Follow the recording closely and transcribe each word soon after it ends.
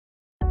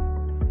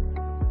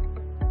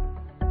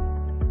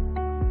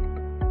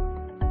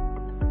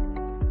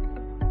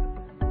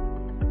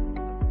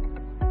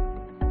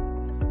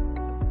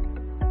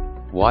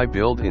Why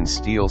build in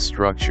steel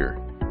structure?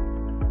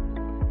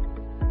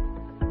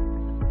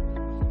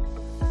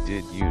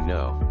 Did you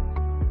know?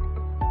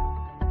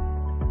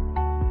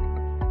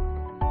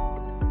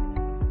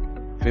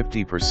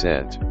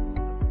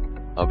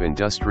 %50 of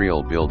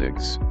industrial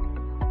buildings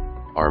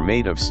are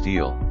made of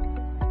steel.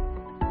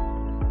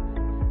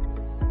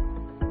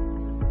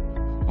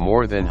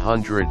 More than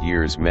 100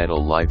 years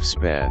metal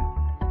lifespan.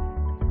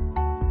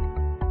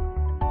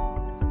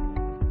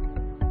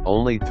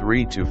 Only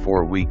 3 to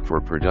 4 weeks for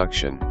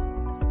production.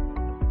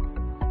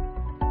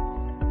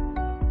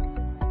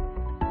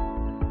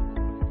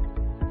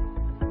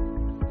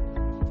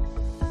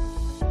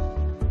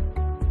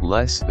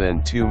 Less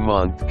than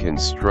 2-month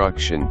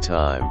construction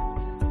time.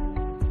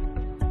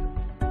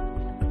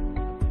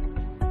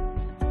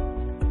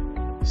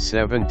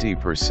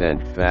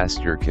 70%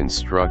 faster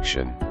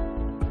construction.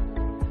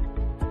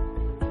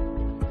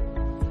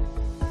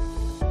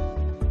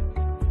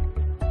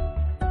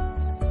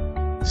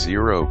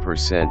 Zero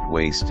 %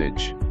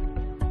 wastage.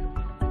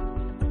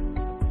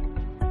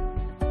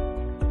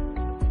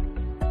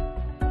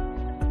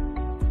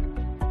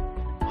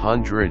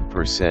 %100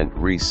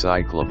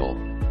 recyclable.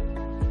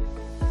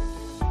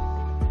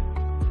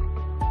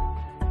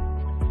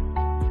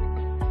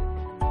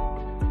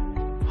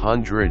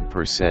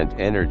 %100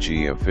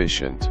 energy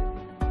efficient.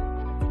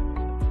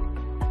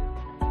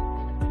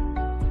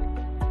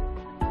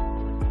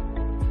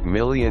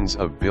 Millions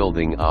of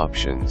building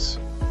options.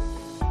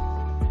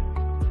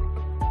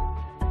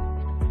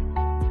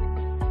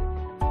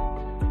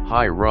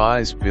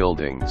 High-rise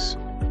buildings.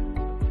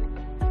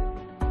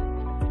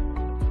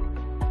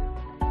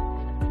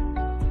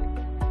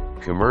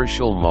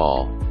 Commercial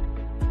mall.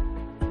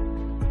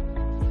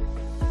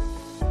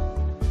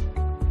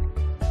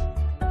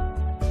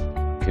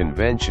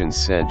 Convention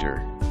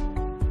center.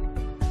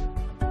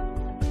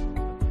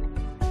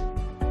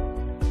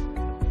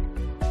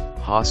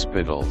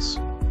 Hospitals.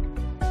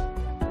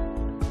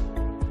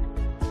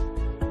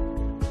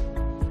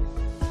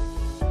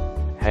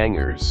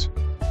 Hangars.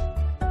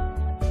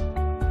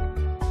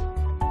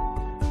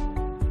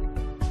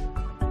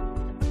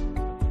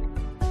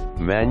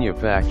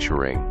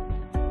 Manufacturing.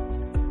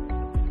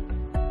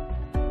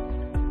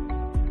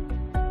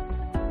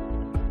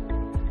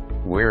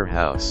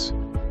 Warehouse.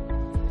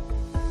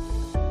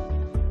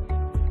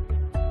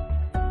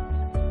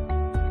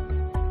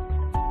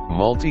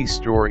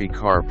 Multi-story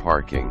car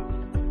parking.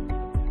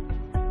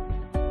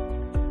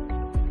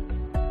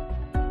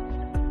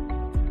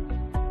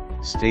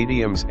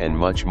 Stadiums and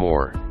much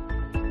more.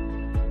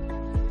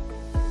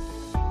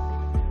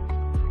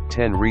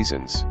 10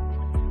 reasons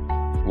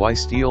why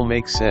steel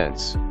makes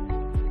sense.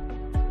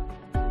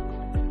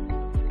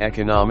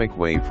 Economic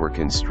way for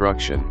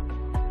construction.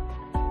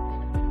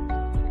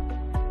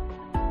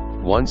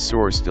 One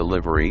source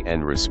delivery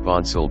and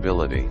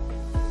responsibility.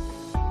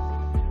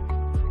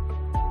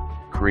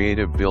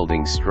 Creative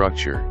building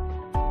structure.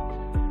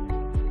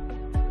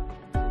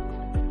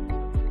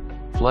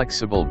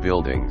 Flexible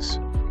buildings.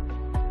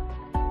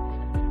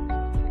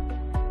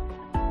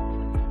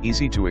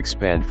 Easy to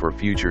expand for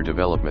future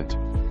development.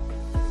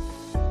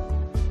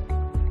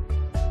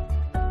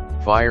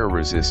 Fire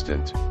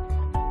resistant.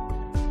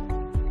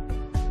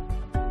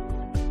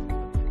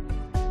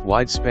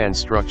 Wide-span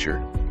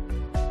structure.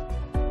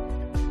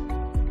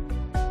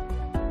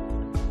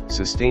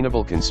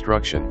 Sustainable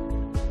construction.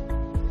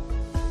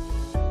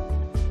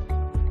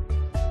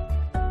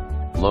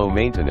 Low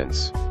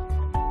maintenance.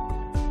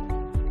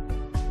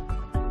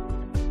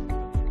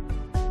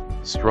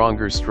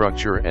 Stronger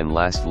structure and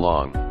last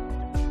long.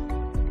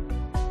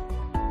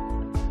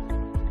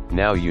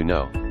 Now you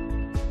know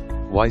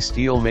why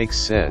steel makes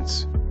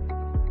sense.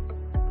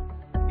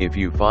 If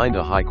you find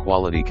a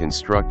high-quality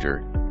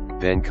constructor,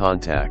 then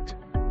contact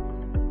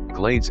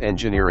Glades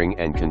Engineering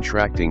and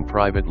Contracting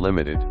Private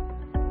Limited,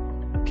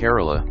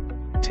 Kerala,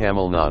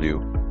 Tamil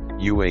Nadu,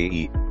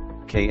 UAE,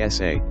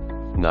 KSA,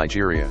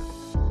 Nigeria.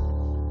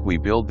 We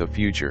build the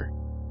future.